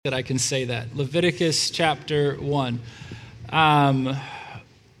that I can say that. Leviticus chapter 1. I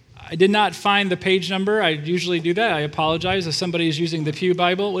did not find the page number. I usually do that. I apologize if somebody is using the Pew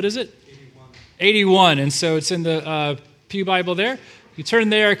Bible. What is it? 81. And so it's in the Pew Bible there. You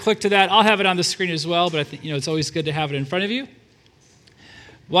turn there, click to that. I'll have it on the screen as well, but I think it's always good to have it in front of you.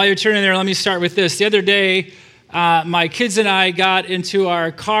 While you're turning there, let me start with this. The other day, my kids and I got into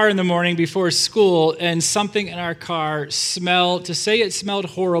our car in the morning before school, and something in our car smelled. To say it smelled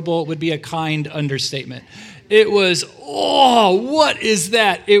horrible would be a kind understatement. It was, what is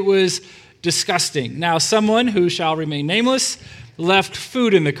that? It was disgusting. Now, someone who shall remain nameless left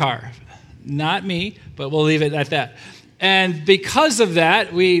food in the car. Not me, but we'll leave it at that. And because of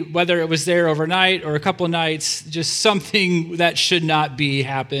that, whether it was there overnight or a couple of nights, just something that should not be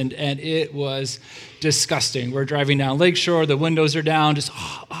happened, and it was disgusting. We're driving down Lakeshore, the windows are down,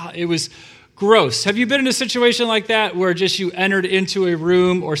 it was gross. Have you been in a situation like that where just you entered into a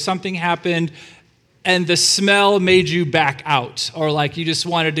room or something happened and the smell made you back out, or like you just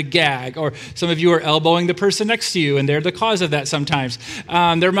wanted to gag, or some of you are elbowing the person next to you, and they're the cause of that sometimes.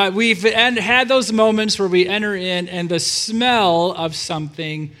 We've had those moments where we enter in, and the smell of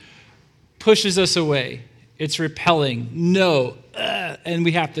something pushes us away. It's repelling. No, and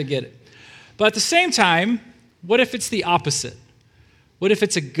we have to get it. But at the same time, what if it's the opposite? What if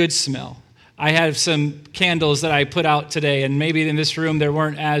it's a good smell? I have some candles that I put out today, and maybe in this room they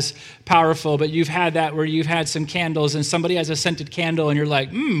weren't as powerful, but you've had that where you've had some candles and somebody has a scented candle and you're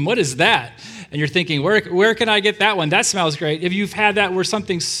like, what is that? And you're thinking, where can I get that one? That smells great. If you've had that where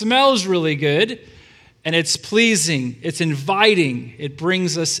something smells really good and it's pleasing, it's inviting, it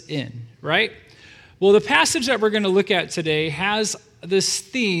brings us in, right? Well, the passage that we're going to look at today has this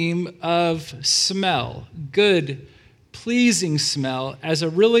theme of smell, good, pleasing smell, as a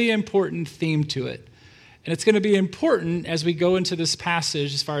really important theme to it. And it's going to be important as we go into this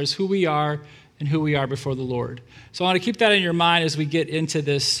passage as far as who we are and who we are before the Lord. So I want to keep that in your mind as we get into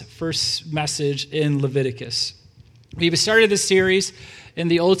this first message in Leviticus. We started this series in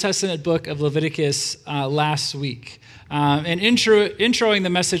the Old Testament book of Leviticus last week. And introing the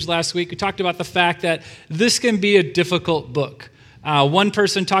message last week, we talked about the fact that this can be a difficult book. One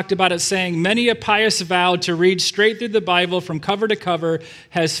person talked about it saying, many a pious vow to read straight through the Bible from cover to cover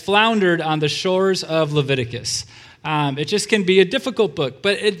has floundered on the shores of Leviticus. It just can be a difficult book,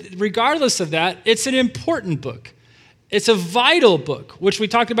 but regardless of that, it's an important book. It's a vital book, which we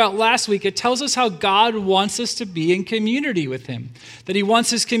talked about last week. It tells us how God wants us to be in community with him, that he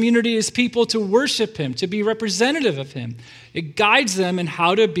wants his community, his people, to worship him, to be representative of him. It guides them in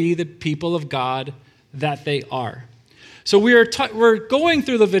how to be the people of God that they are. So we're going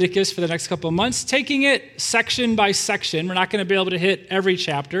through Leviticus for the next couple of months, taking it section by section. We're not going to be able to hit every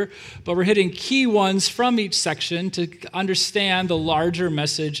chapter, but we're hitting key ones from each section to understand the larger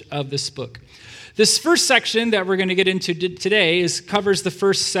message of this book. This first section that we're going to get into today covers the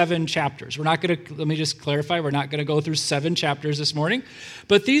first 7 chapters. Let me just clarify, we're not going to go through 7 chapters this morning,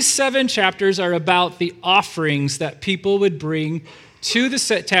 but these 7 chapters are about the offerings that people would bring to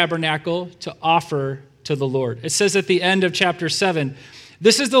the tabernacle to offer to the Lord. It says at the end of chapter 7,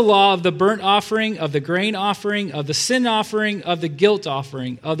 this is the law of the burnt offering, of the grain offering, of the sin offering, of the guilt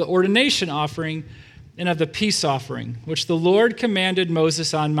offering, of the ordination offering, and of the peace offering, which the Lord commanded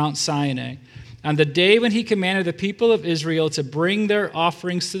Moses on Mount Sinai, on the day when he commanded the people of Israel to bring their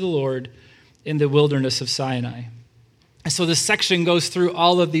offerings to the Lord in the wilderness of Sinai. And so this section goes through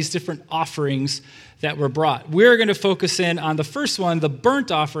all of these different offerings that were brought. We're going to focus in on the first one, the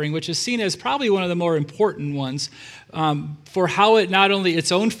burnt offering, which is seen as probably one of the more important ones for how it not only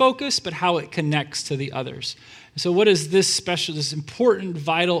its own focus, but how it connects to the others. So what does this special, this important,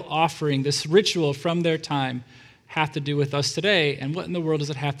 vital offering, this ritual from their time have to do with us today? And what in the world does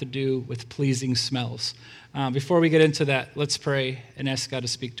it have to do with pleasing smells? Before we get into that, let's pray and ask God to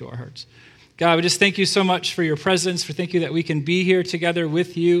speak to our hearts. God, we just thank you so much for your presence, thank you that we can be here together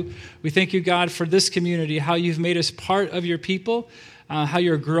with you. We thank you, God, for this community, how you've made us part of your people, how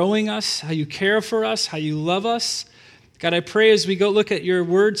you're growing us, how you care for us, how you love us. God, I pray as we go look at your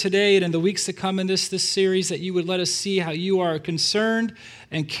word today and in the weeks to come in this series, that you would let us see how you are concerned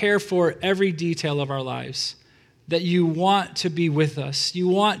and care for every detail of our lives, that you want to be with us. You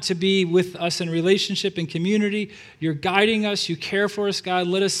want to be with us in relationship and community. You're guiding us. You care for us, God.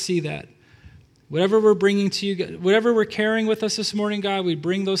 Let us see that. Whatever we're bringing to you, whatever we're carrying with us this morning, God, we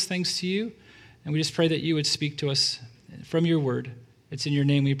bring those things to you, and we just pray that you would speak to us from your word. It's in your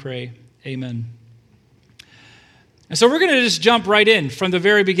name we pray. Amen. And so we're going to just jump right in from the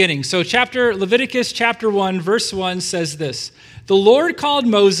very beginning. So Leviticus chapter 1, verse 1 says this, "The Lord called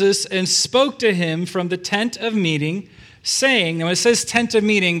Moses and spoke to him from the tent of meeting saying, now it says tent of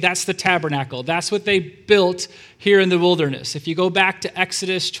meeting, that's the tabernacle. That's what they built here in the wilderness. If you go back to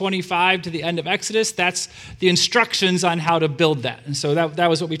Exodus 25 to the end of Exodus, that's the instructions on how to build that. And so that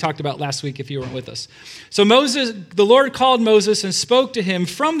was what we talked about last week if you weren't with us. So the Lord called Moses and spoke to him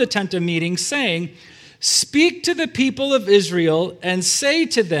from the tent of meeting, saying, speak to the people of Israel and say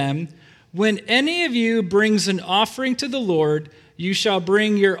to them, when any of you brings an offering to the Lord, you shall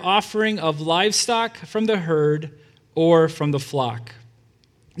bring your offering of livestock from the herd or from the flock.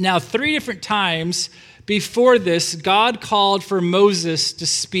 Now, 3 different times before this, God called for Moses to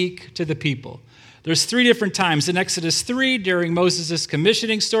speak to the people. There's 3 different times. In Exodus 3, during Moses'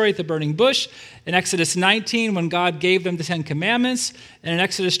 commissioning story at the burning bush. In Exodus 19, when God gave them the 10 commandments. And in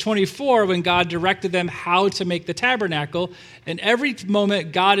Exodus 24, when God directed them how to make the tabernacle. And every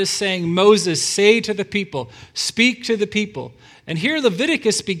moment, God is saying, Moses, say to the people, speak to the people. And here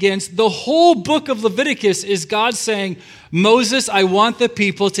Leviticus begins. The whole book of Leviticus is God saying, Moses, I want the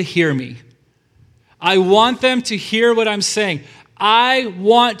people to hear me. I want them to hear what I'm saying. I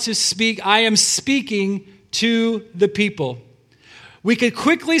want to speak. I am speaking to the people. We could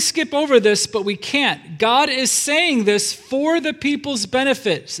quickly skip over this, but we can't. God is saying this for the people's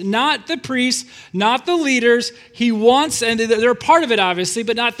benefits, not the priests, not the leaders. He wants, and they're a part of it, obviously,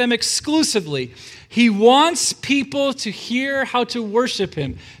 but not them exclusively. He wants people to hear how to worship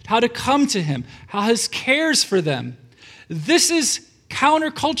him, how to come to him, how he cares for them. This is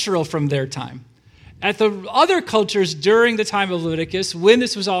countercultural from their time. At the other cultures during the time of Leviticus, when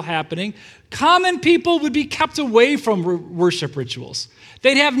this was all happening, common people would be kept away from worship rituals.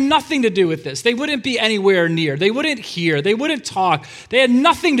 They'd have nothing to do with this. They wouldn't be anywhere near. They wouldn't hear. They wouldn't talk. They had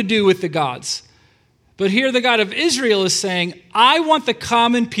nothing to do with the gods. But here the God of Israel is saying, I want the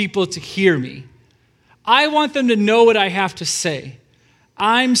common people to hear me. I want them to know what I have to say.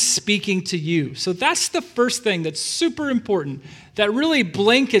 I'm speaking to you. So that's the first thing that's super important, that really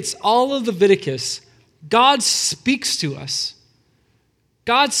blankets all of Leviticus. God speaks to us.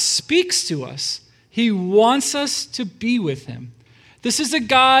 God speaks to us. He wants us to be with him. This is a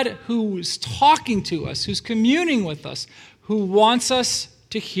God who's talking to us, who's communing with us, who wants us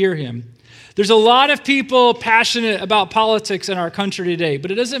to hear him. There's a lot of people passionate about politics in our country today,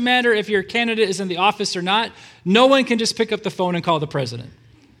 but it doesn't matter if your candidate is in the office or not. No one can just pick up the phone and call the president.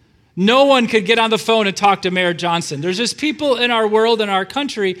 No one could get on the phone and talk to Mayor Johnson. There's just people in our world, in our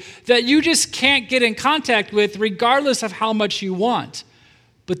country, that you just can't get in contact with regardless of how much you want.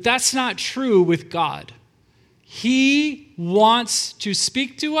 But that's not true with God. He wants to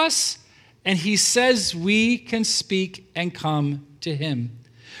speak to us, and he says we can speak and come to him.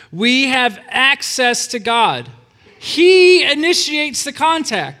 We have access to God. He initiates the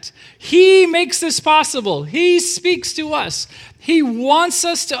contact. He makes this possible. He speaks to us. He wants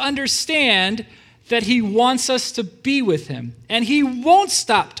us to understand that he wants us to be with him, and he won't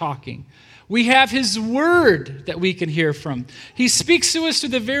stop talking. We have his word that we can hear from. He speaks to us through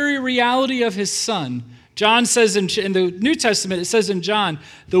the very reality of his son. John says in the New Testament, it says in John,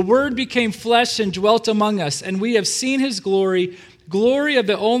 the word became flesh and dwelt among us, and we have seen his glory, glory of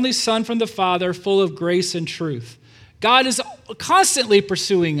the only Son from the Father, full of grace and truth. God is constantly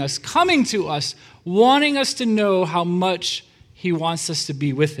pursuing us, coming to us, wanting us to know how much he wants us to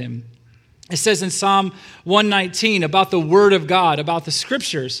be with him. It says in Psalm 119 about the word of God, about the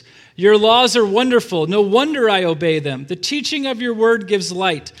scriptures, your laws are wonderful. No wonder I obey them. The teaching of your word gives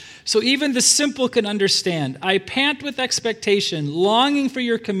light, so even the simple can understand. I pant with expectation, longing for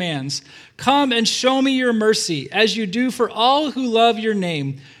your commands. Come and show me your mercy, as you do for all who love your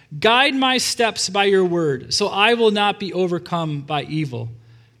name. Guide my steps by your word, so I will not be overcome by evil.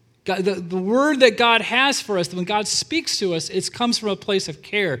 God, the word that God has for us, when God speaks to us, it comes from a place of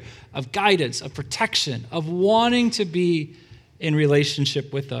care, of guidance, of protection, of wanting to be in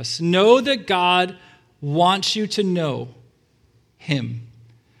relationship with us. Know that God wants you to know him.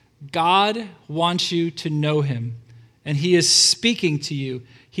 God wants you to know him, and he is speaking to you.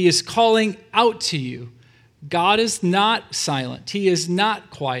 He is calling out to you. God is not silent. He is not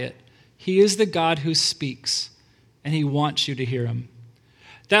quiet. He is the God who speaks, and he wants you to hear him.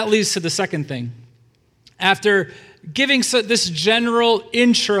 That leads to the second thing. After giving this general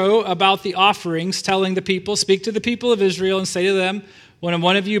intro about the offerings, telling the people, speak to the people of Israel and say to them, when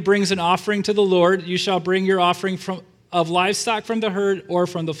one of you brings an offering to the Lord, you shall bring your offering of livestock from the herd or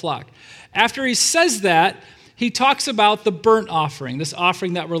from the flock. After he says that, he talks about the burnt offering, this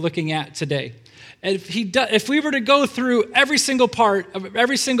offering that we're looking at today. And if we were to go through every single part of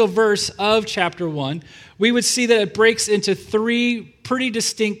every single verse of chapter 1, we would see that it breaks into 3 pretty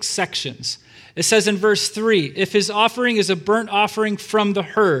distinct sections. It says in verse 3, if his offering is a burnt offering from the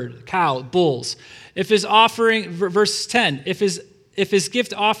herd, cow, bulls, If his offering, verse 10, if his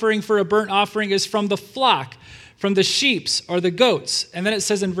gift offering for a burnt offering is from the flock, from the sheep or the goats. And then it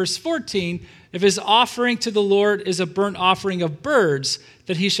says in verse 14, if his offering to the Lord is a burnt offering of birds,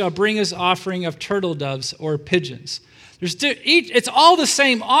 that he shall bring his offering of turtle doves or pigeons. It's all the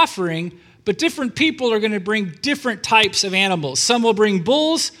same offering, but different people are going to bring different types of animals. Some will bring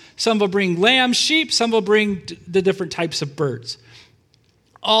bulls, some will bring lambs, sheep, some will bring the different types of birds.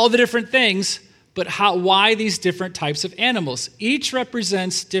 All the different things, but why these different types of animals? Each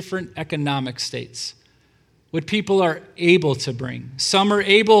represents different economic states, what people are able to bring. Some are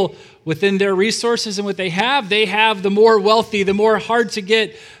able within their resources and what they have. They have the more wealthy, the more hard to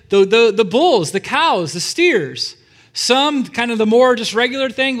get, the bulls, the cows, the steers. Some, kind of the more just regular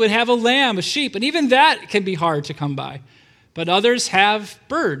thing, would have a lamb, a sheep, and even that can be hard to come by. But others have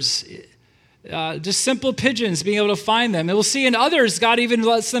birds, just simple pigeons, being able to find them. And we'll see in others, God even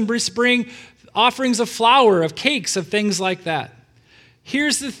lets them bring offerings of flour, of cakes, of things like that.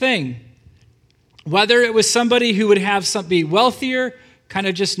 Here's the thing. Whether it was somebody who would have be wealthier, kind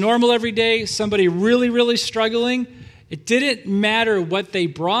of just normal every day, somebody really, really struggling, it didn't matter what they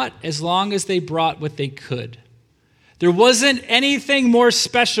brought as long as they brought what they could. There wasn't anything more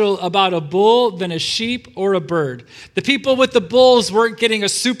special about a bull than a sheep or a bird. The people with the bulls weren't getting a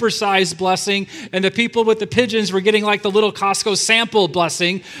supersized blessing, and the people with the pigeons were getting like the little Costco sample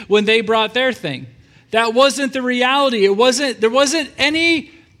blessing when they brought their thing. That wasn't the reality. There wasn't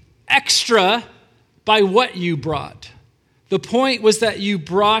any extra by what you brought. The point was that you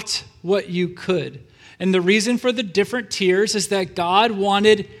brought what you could. And the reason for the different tiers is that God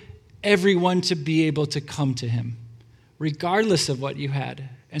wanted everyone to be able to come to him, regardless of what you had.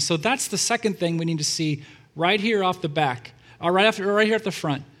 And so that's the second thing we need to see right here off the back, or right here at the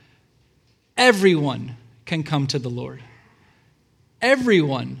front. Everyone can come to the Lord.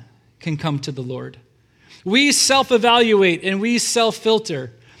 Everyone can come to the Lord. We self-evaluate and we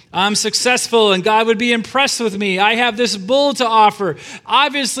self-filter. I'm successful and God would be impressed with me. I have this bull to offer.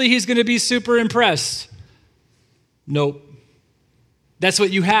 Obviously, he's going to be super impressed. Nope. That's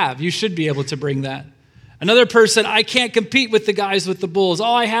what you have. You should be able to bring that. Another person, I can't compete with the guys with the bulls.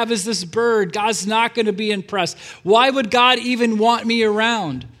 All I have is this bird. God's not going to be impressed. Why would God even want me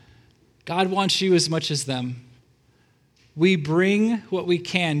around? God wants you as much as them. We bring what we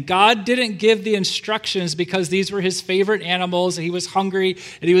can. God didn't give the instructions because these were his favorite animals and he was hungry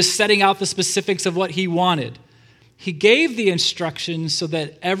and he was setting out the specifics of what he wanted. He gave the instructions so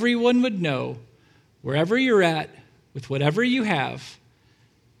that everyone would know, wherever you're at, with whatever you have,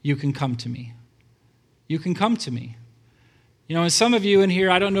 you can come to me. You can come to me. You know, and some of you in here,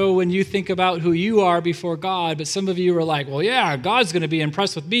 I don't know when you think about who you are before God, but some of you are like, well, yeah, God's going to be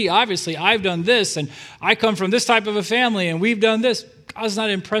impressed with me. Obviously, I've done this, and I come from this type of a family, and we've done this. God's not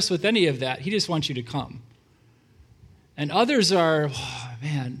impressed with any of that. He just wants you to come. And others are,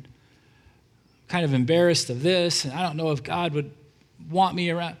 man, kind of embarrassed of this, and I don't know if God would want me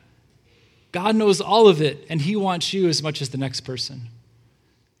around. God knows all of it, and he wants you as much as the next person.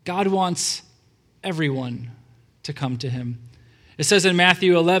 God wants everyone to come to him. It says in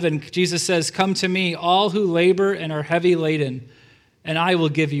Matthew 11, Jesus says, come to me, all who labor and are heavy laden, and I will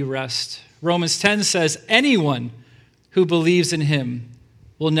give you rest. Romans 10 says, anyone who believes in him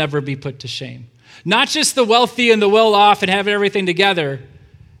will never be put to shame. Not just the wealthy and the well-off and have everything together.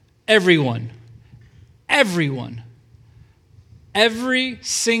 Everyone. Everyone. Every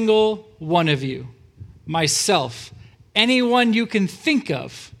single one of you. Myself. Anyone you can think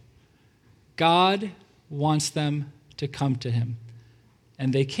of. God wants them to come to him.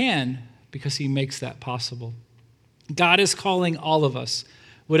 And they can because he makes that possible. God is calling all of us.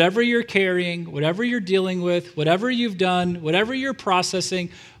 Whatever you're carrying, whatever you're dealing with, whatever you've done, whatever you're processing,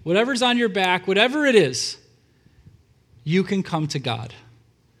 whatever's on your back, whatever it is, you can come to God.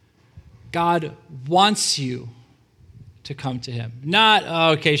 God wants you to come to him. Not,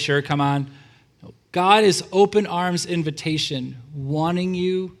 oh, okay, sure, come on. No, God is open arms invitation, wanting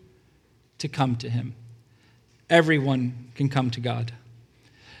you to come to him. Everyone can come to God.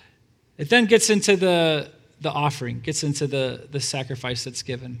 It then gets into the offering, gets into the sacrifice that's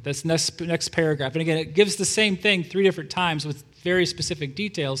given. That's next paragraph. And again, it gives the same thing 3 different times with very specific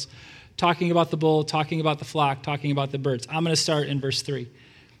details, talking about the bull, talking about the flock, talking about the birds. I'm going to start in verse 3.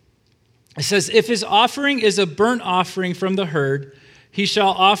 It says, if his offering is a burnt offering from the herd, he shall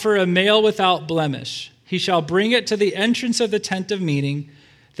offer a male without blemish. He shall bring it to the entrance of the tent of meeting,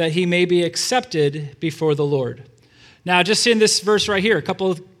 that he may be accepted before the Lord. Now, just in this verse right here, a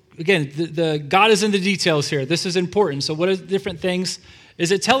couple of, again, the God is in the details here. This is important. So what are the different things is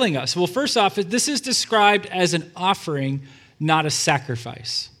it telling us? Well, first off, this is described as an offering, not a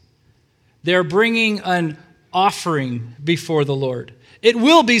sacrifice. They're bringing an offering before the Lord. It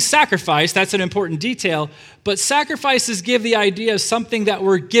will be sacrifice. That's an important detail. But sacrifices give the idea of something that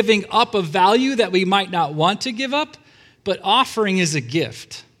we're giving up of value that we might not want to give up. But offering is a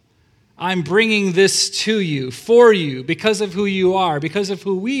gift. I'm bringing this to you, for you, because of who you are, because of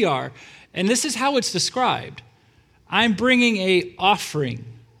who we are. And this is how it's described. I'm bringing an offering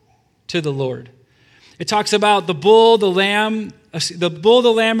to the Lord. It talks about the bull, the lamb, or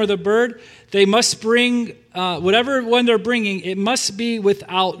the bird. They must bring, whatever one they're bringing, it must be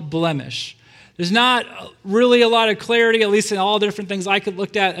without blemish. There's not really a lot of clarity, at least in all different things I could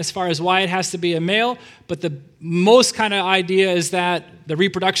look at as far as why it has to be a male, but the most kind of idea is that the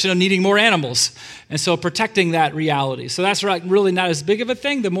reproduction of needing more animals, and so protecting that reality. So that's really not as big of a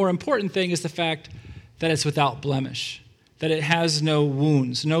thing. The more important thing is the fact that it's without blemish, that it has no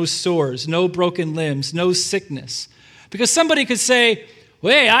wounds, no sores, no broken limbs, no sickness. Because somebody could say,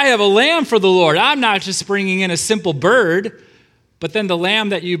 well, hey, I have a lamb for the Lord. I'm not just bringing in a simple bird. But then the lamb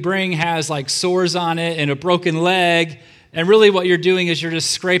that you bring has like sores on it and a broken leg. And really what you're doing is you're just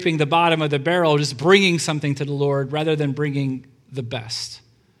scraping the bottom of the barrel, just bringing something to the Lord rather than bringing the best.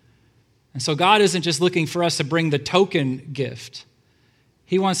 And so God isn't just looking for us to bring the token gift.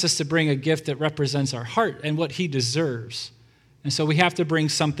 He wants us to bring a gift that represents our heart and what he deserves. And so we have to bring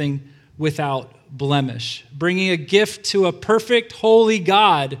something without blemish. Bringing a gift to a perfect, holy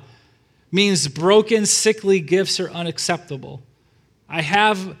God means broken, sickly gifts are unacceptable.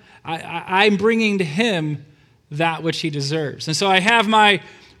 I'm bringing to him that which he deserves. And so I have my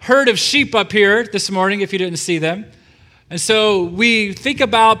herd of sheep up here this morning, if you didn't see them. And so we think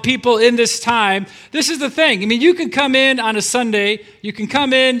about people in this time. This is the thing. I mean, you can come in on a Sunday, you can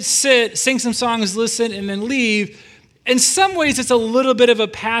come in, sit, sing some songs, listen, and then leave. In some ways, it's a little bit of a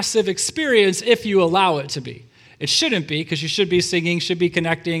passive experience if you allow it to be. It shouldn't be, because you should be singing, should be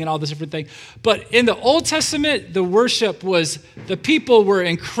connecting, and all this different thing. But in the Old Testament, the worship the people were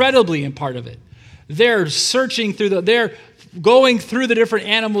incredibly in part of it. They're searching they're going through the different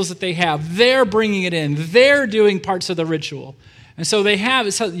animals that they have. They're bringing it in. They're doing parts of the ritual. And so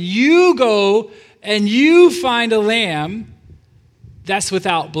you go and you find a lamb that's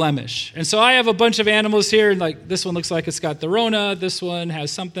without blemish. And so I have a bunch of animals here, and like this one looks like it's got the Rona. This one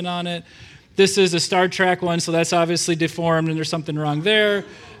has something on it. This is a Star Trek one, so that's obviously deformed, and there's something wrong there.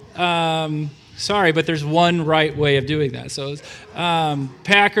 Sorry, but there's one right way of doing that. So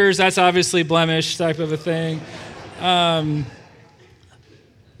Packers, that's obviously blemish type of a thing.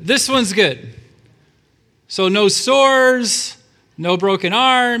 This one's good. So no sores, no broken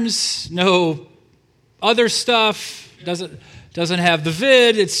arms, no other stuff. Doesn't have the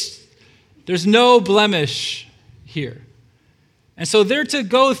vid. There's no blemish here. And so they're to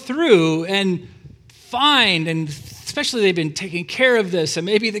go through and find, and especially they've been taking care of this, and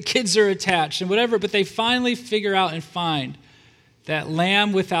maybe the kids are attached and whatever, but they finally figure out and find that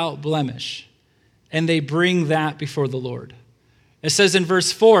lamb without blemish, and they bring that before the Lord. It says in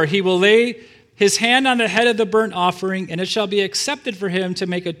verse 4, he will lay his hand on the head of the burnt offering, and it shall be accepted for him to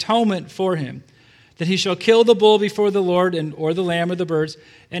make atonement for him. Then he shall kill the bull before the Lord, or the lamb or the birds,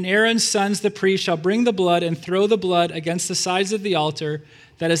 and Aaron's sons, the priest, shall bring the blood and throw the blood against the sides of the altar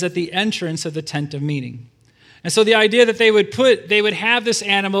that is at the entrance of the tent of meeting. And so the idea that they would have this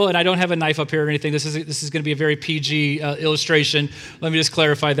animal, and I don't have a knife up here or anything. This is going to be a very PG illustration. Let me just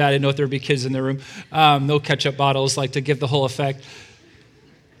clarify that. I didn't know if there would be kids in the room. No ketchup bottles, like to give the whole effect.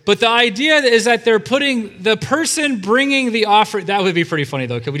 But the idea is that they're putting the person bringing the offering. That would be pretty funny,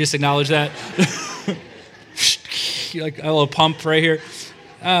 though. Could we just acknowledge that? Like a little pump right here.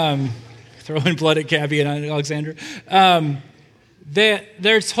 Throwing blood at Gabby and Alexandra.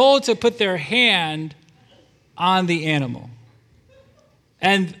 They're told to put their hand on the animal.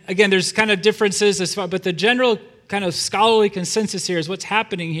 And again, there's kind of differences but the general kind of scholarly consensus here is what's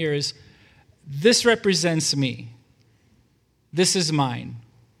happening here is this represents me. This is mine.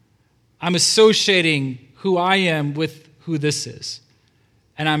 I'm associating who I am with who this is.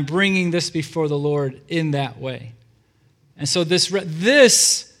 And I'm bringing this before the Lord in that way. And so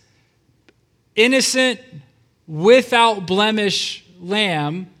this innocent, without blemish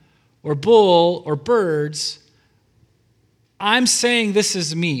lamb or bull or birds, I'm saying this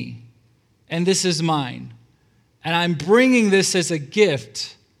is me and this is mine. And I'm bringing this as a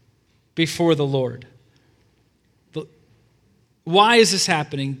gift before the Lord. But why is this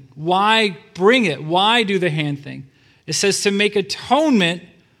happening? Why bring it? Why do the hand thing? It says to make atonement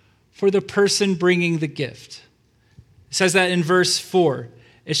for the person bringing the gift. It says that in verse 4.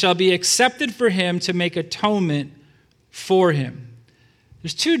 It shall be accepted for him to make atonement for him.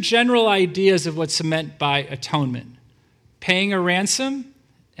 There's two general ideas of what's meant by atonement. Paying a ransom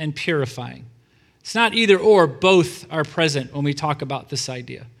and purifying. It's not either or, both are present when we talk about this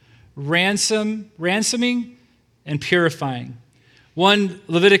idea. Ransoming and purifying. One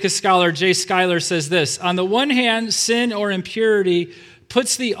Leviticus scholar, J. Schuyler, says this: on the one hand, sin or impurity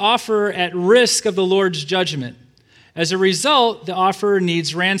puts the offerer at risk of the Lord's judgment. As a result, the offerer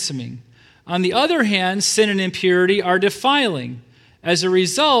needs ransoming. On the other hand, sin and impurity are defiling. As a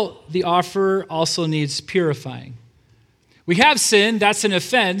result, the offerer also needs purifying. We have sin, that's an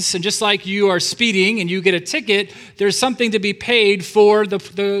offense, and just like you are speeding and you get a ticket, there's something to be paid for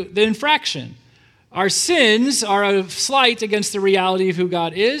the infraction. Our sins are a slight against the reality of who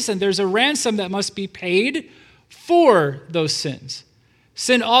God is, and there's a ransom that must be paid for those sins.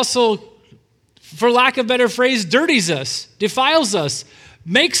 Sin also, for lack of a better phrase, dirties us, defiles us,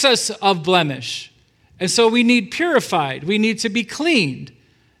 makes us of blemish. And so we need purified. We need to be cleaned.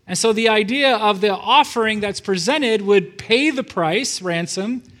 And so the idea of the offering that's presented would pay the price,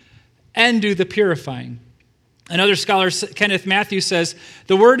 ransom, and do the purifying. Another scholar, Kenneth Matthews, says,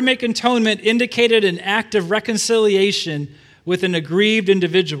 the word make atonement indicated an act of reconciliation with an aggrieved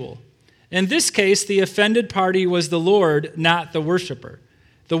individual. In this case, the offended party was the Lord, not the worshiper.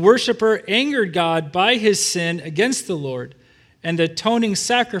 The worshiper angered God by his sin against the Lord, and the atoning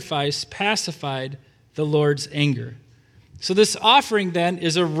sacrifice pacified the Lord's anger. So this offering then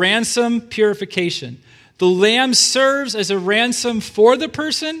is a ransom purification. The lamb serves as a ransom for the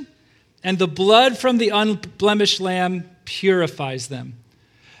person, and the blood from the unblemished lamb purifies them.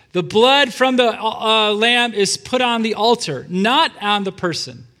 The blood from the lamb is put on the altar, not on the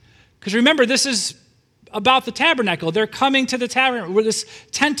person. Because remember, this is about the tabernacle. They're coming to the tabernacle, this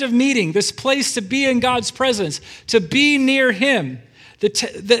tent of meeting, this place to be in God's presence, to be near him,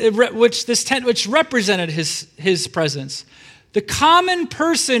 this tent which represented his presence. The common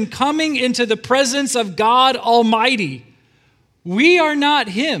person coming into the presence of God Almighty. We are not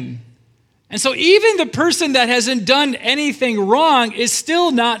him. And so even the person that hasn't done anything wrong is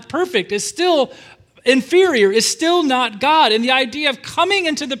still not perfect, is still inferior, is still not God. And the idea of coming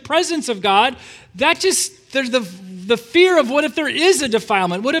into the presence of God, there's the fear of what if there is a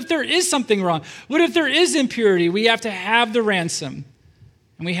defilement? What if there is something wrong? What if there is impurity? We have to have the ransom.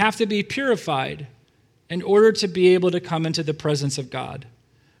 And we have to be purified in order to be able to come into the presence of God.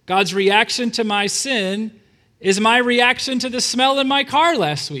 God's reaction to my sin is my reaction to the smell in my car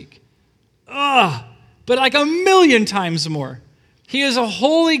last week. But like 1,000,000 times more. He is a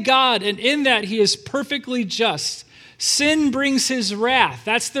holy God, and in that he is perfectly just. Sin brings his wrath.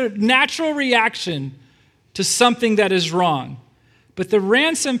 That's the natural reaction to something that is wrong. But the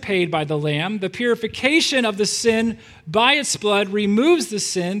ransom paid by the Lamb, the purification of the sin by its blood removes the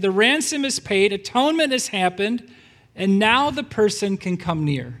sin. The ransom is paid, atonement has happened, and now the person can come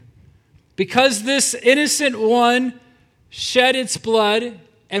near. Because this innocent one shed its blood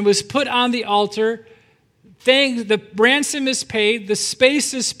and was put on the altar, the ransom is paid, the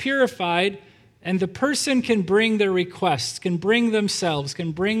space is purified, and the person can bring their requests, can bring themselves,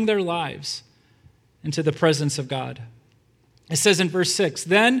 can bring their lives into the presence of God. It says in verse 6,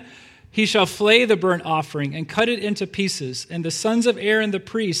 then he shall flay the burnt offering and cut it into pieces, and the sons of Aaron the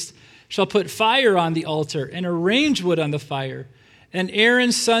priest shall put fire on the altar and arrange wood on the fire. And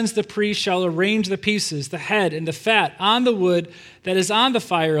Aaron's sons, the priest, shall arrange the pieces, the head and the fat on the wood that is on the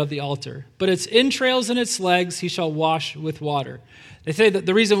fire of the altar. But its entrails and its legs he shall wash with water. They say that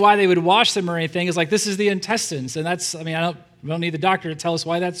the reason why they would wash them or anything is like this is the intestines. And we don't need the doctor to tell us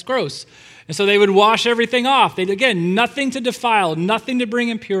why that's gross. And so they would wash everything off. Again, nothing to defile, nothing to bring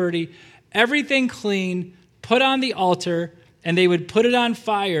impurity, everything clean, put on the altar, and they would put it on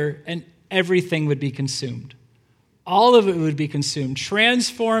fire, and everything would be consumed. All of it would be consumed,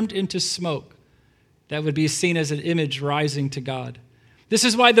 transformed into smoke that would be seen as an image rising to God. This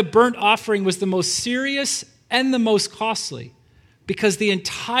is why the burnt offering was the most serious and the most costly, because the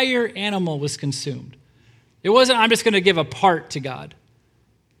entire animal was consumed. It wasn't, I'm just going to give a part to God.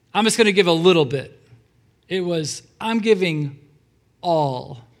 I'm just going to give a little bit. It was, I'm giving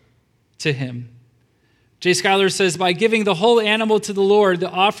all to him. J. Schuyler says, by giving the whole animal to the Lord, the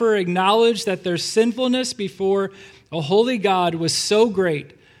offerer acknowledged that their sinfulness before a holy God was so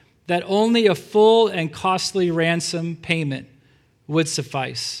great that only a full and costly ransom payment would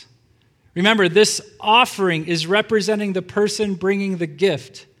suffice. Remember, this offering is representing the person bringing the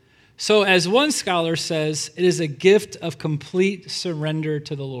gift. So as one scholar says, it is a gift of complete surrender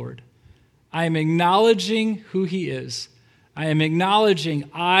to the Lord. I am acknowledging who he is. I am acknowledging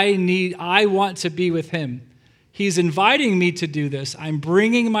I want to be with him. He's inviting me to do this. I'm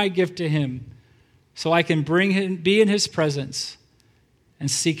bringing my gift to him so I can be in his presence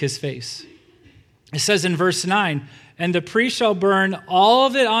and seek his face. It says in verse 9, and the priest shall burn all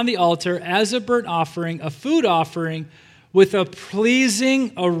of it on the altar as a burnt offering, a food offering, with a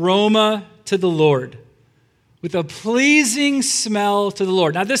pleasing aroma to the Lord. With a pleasing smell to the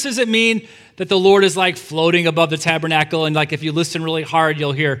Lord. Now, this doesn't mean that the Lord is like floating above the tabernacle and like if you listen really hard,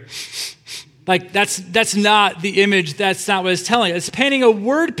 you'll hear. Like that's not the image. That's not what it's telling. It's painting a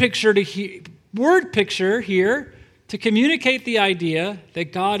word picture here to communicate the idea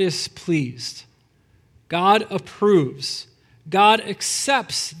that God is pleased. God approves. God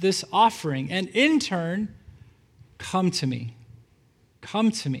accepts this offering. And in turn, come to me.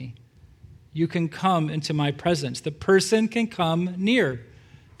 Come to me. You can come into my presence. The person can come near.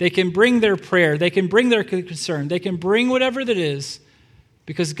 They can bring their prayer. They can bring their concern. They can bring whatever that is,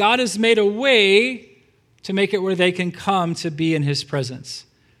 because God has made a way to make it where they can come to be in his presence.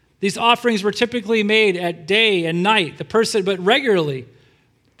 These offerings were typically made at day and night, but regularly.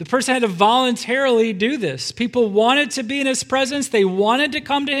 The person had to voluntarily do this. People wanted to be in his presence. They wanted to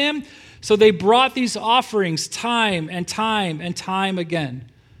come to him, so they brought these offerings time and time and time again.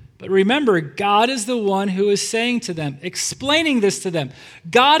 But remember, God is the one who is saying to them, explaining this to them.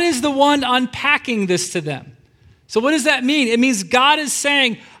 God is the one unpacking this to them. So what does that mean? It means God is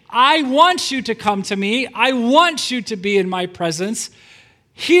saying, I want you to come to me. I want you to be in my presence.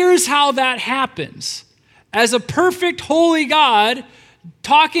 Here's how that happens. As a perfect, holy God,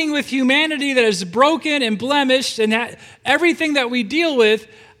 talking with humanity that is broken and blemished and everything that we deal with,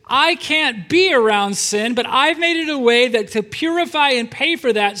 I can't be around sin, but I've made it a way that to purify and pay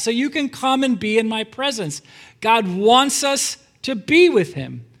for that so you can come and be in my presence. God wants us to be with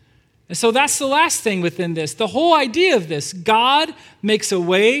him. And so that's the last thing within this. The whole idea of this, God makes a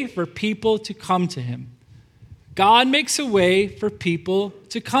way for people to come to him. God makes a way for people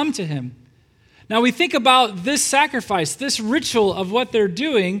to come to him. Now we think about this sacrifice, this ritual of what they're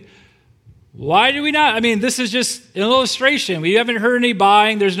doing. Why do we not? I mean, this is just an illustration. We haven't heard any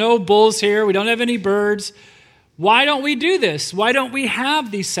buying. There's no bulls here. We don't have any birds. Why don't we do this? Why don't we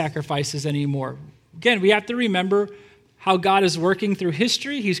have these sacrifices anymore? Again, we have to remember how God is working through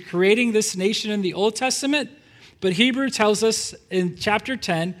history. He's creating this nation in the Old Testament. But Hebrew tells us in chapter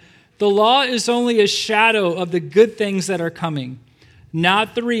 10, the law is only a shadow of the good things that are coming,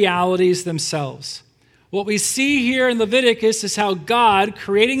 not the realities themselves. What we see here in Leviticus is how God,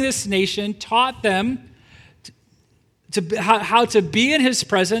 creating this nation, taught them how to be in his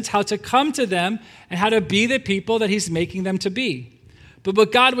presence, how to come to them, and how to be the people that he's making them to be. But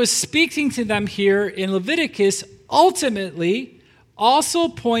what God was speaking to them here in Leviticus ultimately also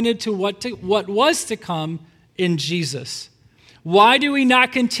pointed to what was to come in Jesus. Why do we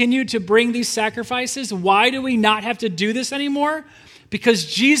not continue to bring these sacrifices? Why do we not have to do this anymore?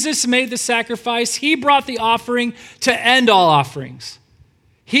 Because Jesus made the sacrifice. He brought the offering to end all offerings.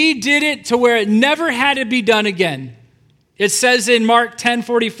 He did it to where it never had to be done again. It says in Mark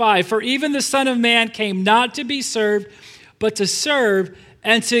 10:45, for even the Son of Man came not to be served, but to serve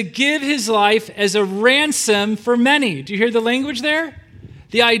and to give his life as a ransom for many. Do you hear the language there?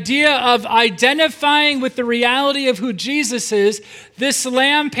 The idea of identifying with the reality of who Jesus is. This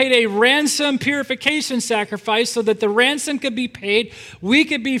lamb paid a ransom purification sacrifice so that the ransom could be paid, we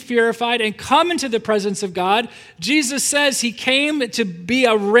could be purified and come into the presence of God. Jesus says he came to be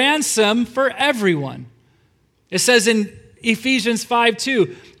a ransom for everyone. It says in Ephesians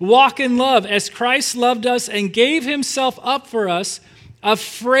 5:2, walk in love as Christ loved us and gave himself up for us, a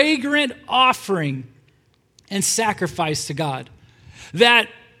fragrant offering and sacrifice to God. That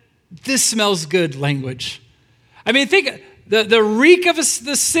this smells good language. I mean, think the reek of the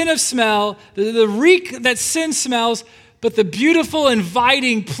sin of smell, the reek that sin smells, but the beautiful,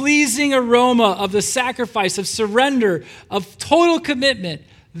 inviting, pleasing aroma of the sacrifice, of surrender, of total commitment.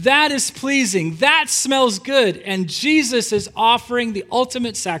 That is pleasing. That smells good. And Jesus is offering the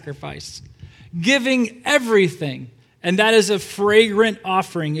ultimate sacrifice, giving everything. And that is a fragrant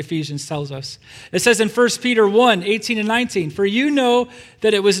offering, Ephesians tells us. It says in 1 Peter 1:18 and 19, for you know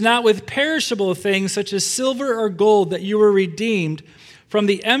that it was not with perishable things such as silver or gold that you were redeemed from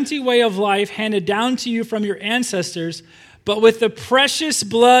the empty way of life handed down to you from your ancestors, but with the precious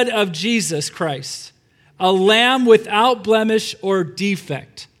blood of Jesus Christ, a lamb without blemish or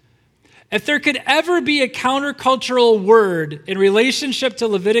defect. If there could ever be a countercultural word in relationship to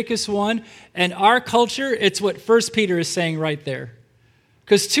Leviticus 1 and our culture, it's what 1 Peter is saying right there.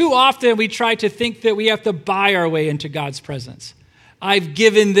 Because too often we try to think that we have to buy our way into God's presence. I've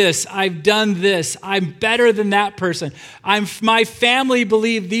given this, I've done this, I'm better than that person. My family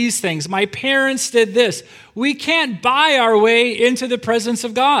believed these things, my parents did this. We can't buy our way into the presence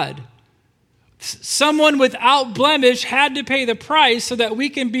of God. Someone without blemish had to pay the price so that we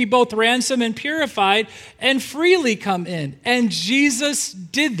can be both ransomed and purified and freely come in. And Jesus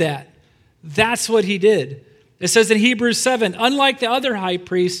did that. That's what he did. It says in Hebrews 7, unlike the other high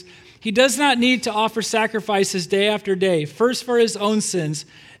priests, he does not need to offer sacrifices day after day, first for his own sins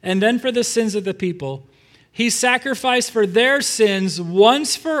and then for the sins of the people. He sacrificed for their sins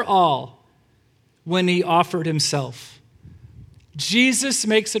once for all when he offered himself. Jesus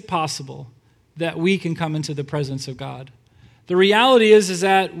makes it possible that we can come into the presence of God. The reality is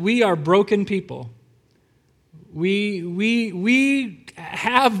that we are broken people. We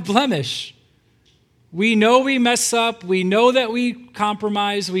have blemish. We know we mess up. We know that we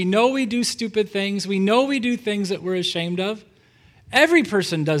compromise. We know we do stupid things. We know we do things that we're ashamed of. Every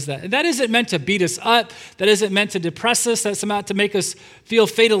person does that. That isn't meant to beat us up. That isn't meant to depress us. That's meant to make us feel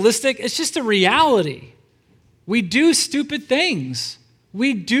fatalistic. It's just a reality. We do stupid things.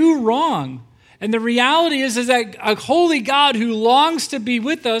 We do wrong. And the reality is that a holy God who longs to be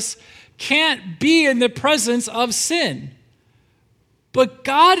with us can't be in the presence of sin. But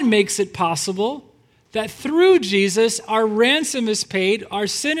God makes it possible that through Jesus, our ransom is paid, our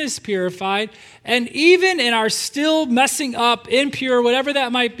sin is purified, and even in our still messing up, impure, whatever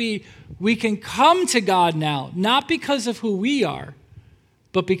that might be, we can come to God now, not because of who we are,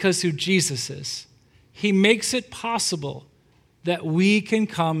 but because who Jesus is. He makes it possible that we can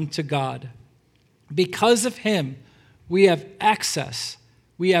come to God. Because of him, we have access.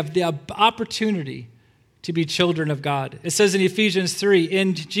 We have the opportunity to be children of God. It says in Ephesians 3,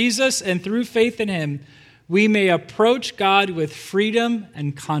 in Jesus and through faith in him, we may approach God with freedom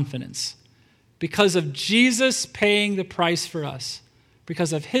and confidence. Because of Jesus paying the price for us,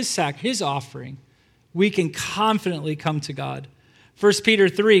 because of his offering, we can confidently come to God. 1 Peter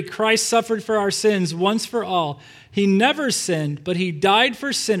 3, Christ suffered for our sins once for all. He never sinned, but he died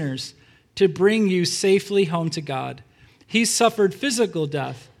for sinners to bring you safely home to God. He suffered physical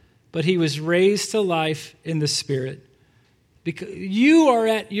death, but he was raised to life in the Spirit. Because you are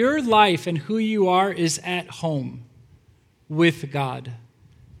at your life and who you are is at home with God.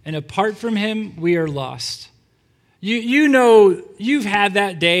 And apart from him, we are lost. You know, you've had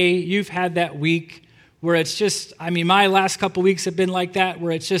that day, you've had that week where it's just, my last couple weeks have been like that,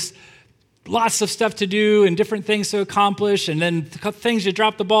 where it's just lots of stuff to do and different things to accomplish, and then things you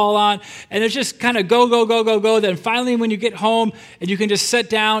drop the ball on, and it's just kind of go. Then finally when you get home and you can just sit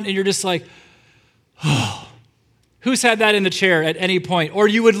down and you're just like, oh. Who's had that in the chair at any point? Or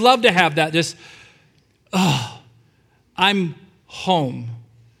you would love to have that, just, oh, I'm home.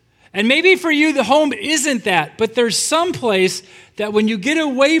 And maybe for you, the home isn't that, but there's some place that when you get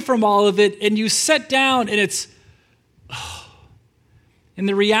away from all of it and you sit down and it's, and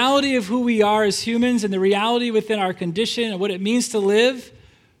the reality of who we are as humans and the reality within our condition and what it means to live,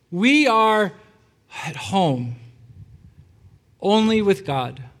 we are at home only with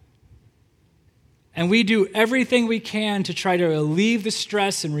God. And we do everything we can to try to relieve the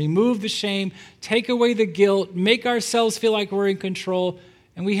stress and remove the shame, take away the guilt, make ourselves feel like we're in control,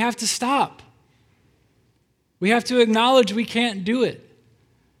 and we have to stop. We have to acknowledge we can't do it.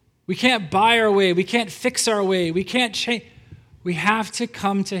 We can't buy our way. We can't fix our way. We can't change. We have to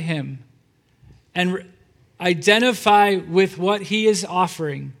come to him and identify with what he is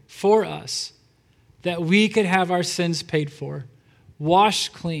offering for us, that we could have our sins paid for,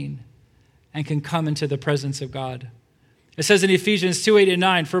 washed clean, and can come into the presence of God. It says in Ephesians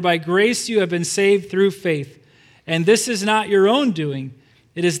 2:8-9, for by grace you have been saved through faith, and this is not your own doing.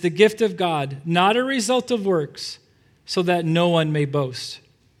 It is the gift of God, not a result of works, so that no one may boast.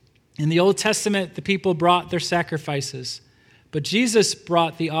 In the Old Testament, the people brought their sacrifices, but Jesus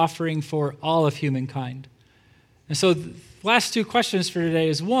brought the offering for all of humankind. And so the last two questions for today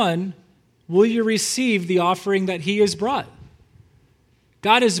is, one, will you receive the offering that he has brought?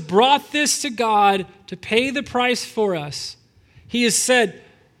 God has brought this to God to pay the price for us. He has said,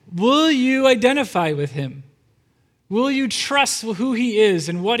 will you identify with him? Will you trust who he is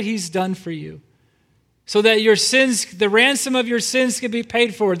and what he's done for you? So that your sins, the ransom of your sins can be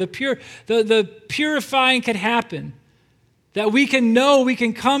paid for, the purifying can happen. That we can know we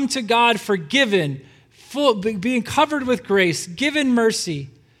can come to God forgiven, being covered with grace, given mercy,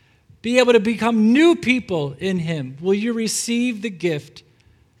 be able to become new people in him. Will you receive the gift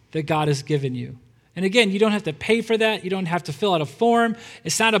that God has given you? And again, you don't have to pay for that. You don't have to fill out a form.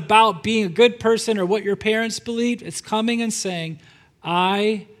 It's not about being a good person or what your parents believed. It's coming and saying,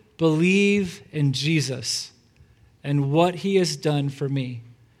 I believe in Jesus and what he has done for me.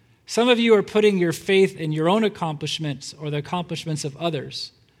 Some of you are putting your faith in your own accomplishments or the accomplishments of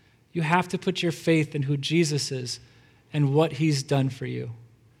others. You have to put your faith in who Jesus is and what he's done for you.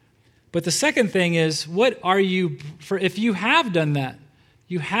 But the second thing is, what are you, for if you have done that,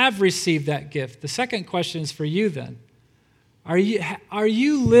 you have received that gift. The second question is for you then. Are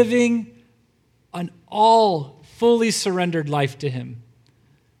you living an all fully surrendered life to him?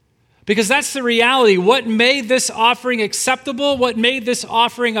 Because that's the reality. What made this offering acceptable, what made this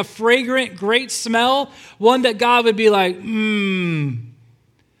offering a fragrant, great smell, one that God would be like,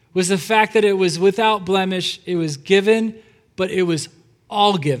 was the fact that it was without blemish, it was given, but it was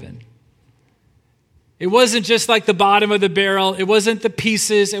all given. It wasn't just like the bottom of the barrel. It wasn't the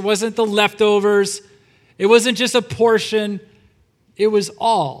pieces. It wasn't the leftovers. It wasn't just a portion. It was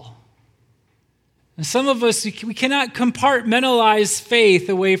all. And some of us, we cannot compartmentalize faith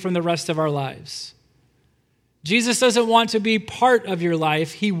away from the rest of our lives. Jesus doesn't want to be part of your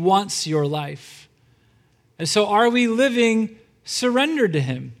life. He wants your life. And so are we living surrendered to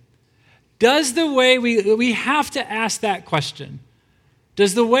him? Does the way we have to ask that question.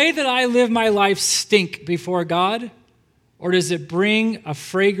 Does the way that I live my life stink before God? Or does it bring a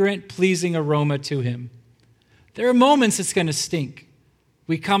fragrant, pleasing aroma to him? There are moments it's going to stink.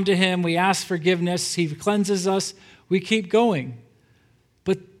 We come to him, we ask forgiveness, he cleanses us, we keep going.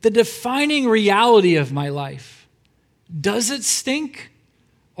 But the defining reality of my life, does it stink?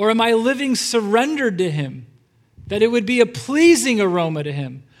 Or am I living surrendered to him? That it would be a pleasing aroma to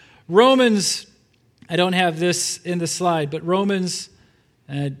him. Romans, I don't have this in the slide, but Romans,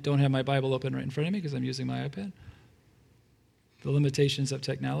 and I don't have my Bible open right in front of me because I'm using my iPad. The limitations of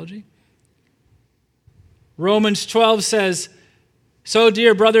technology. Romans 12 says, so,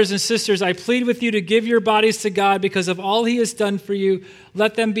 dear brothers and sisters, I plead with you to give your bodies to God because of all he has done for you.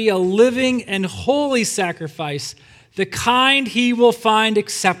 Let them be a living and holy sacrifice, the kind he will find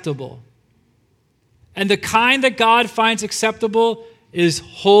acceptable. And the kind that God finds acceptable is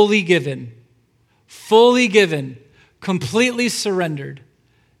wholly given, fully given, completely surrendered.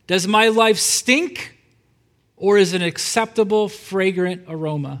 Does my life stink, or is it an acceptable, fragrant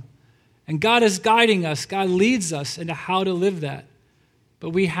aroma? And God is guiding us. God leads us into how to live that. But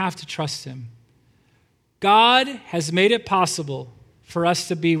we have to trust him. God has made it possible for us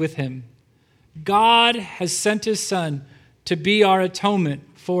to be with him. God has sent his son to be our atonement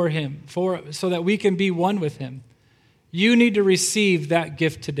for him, so that we can be one with him. You need to receive that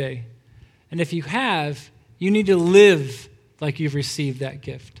gift today. And if you have, you need to live like you've received that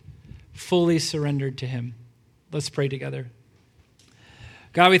gift, fully surrendered to him. Let's pray together.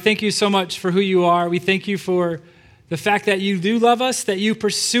 God, we thank you so much for who you are. We thank you for the fact that you do love us, that you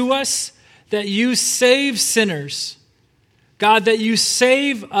pursue us, that you save sinners. God, that you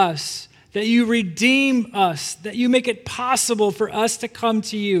save us, that you redeem us, that you make it possible for us to come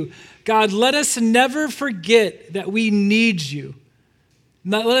to you. God, let us never forget that we need you.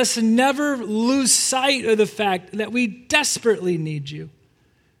 Let us never lose sight of the fact that we desperately need you.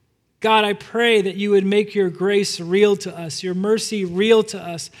 God, I pray that you would make your grace real to us, your mercy real to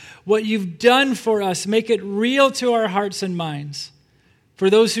us. What you've done for us, make it real to our hearts and minds. For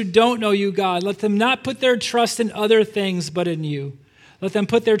those who don't know you, God, let them not put their trust in other things but in you. Let them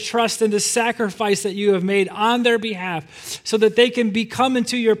put their trust in the sacrifice that you have made on their behalf so that they can come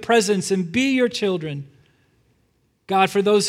into your presence and be your children. God, for those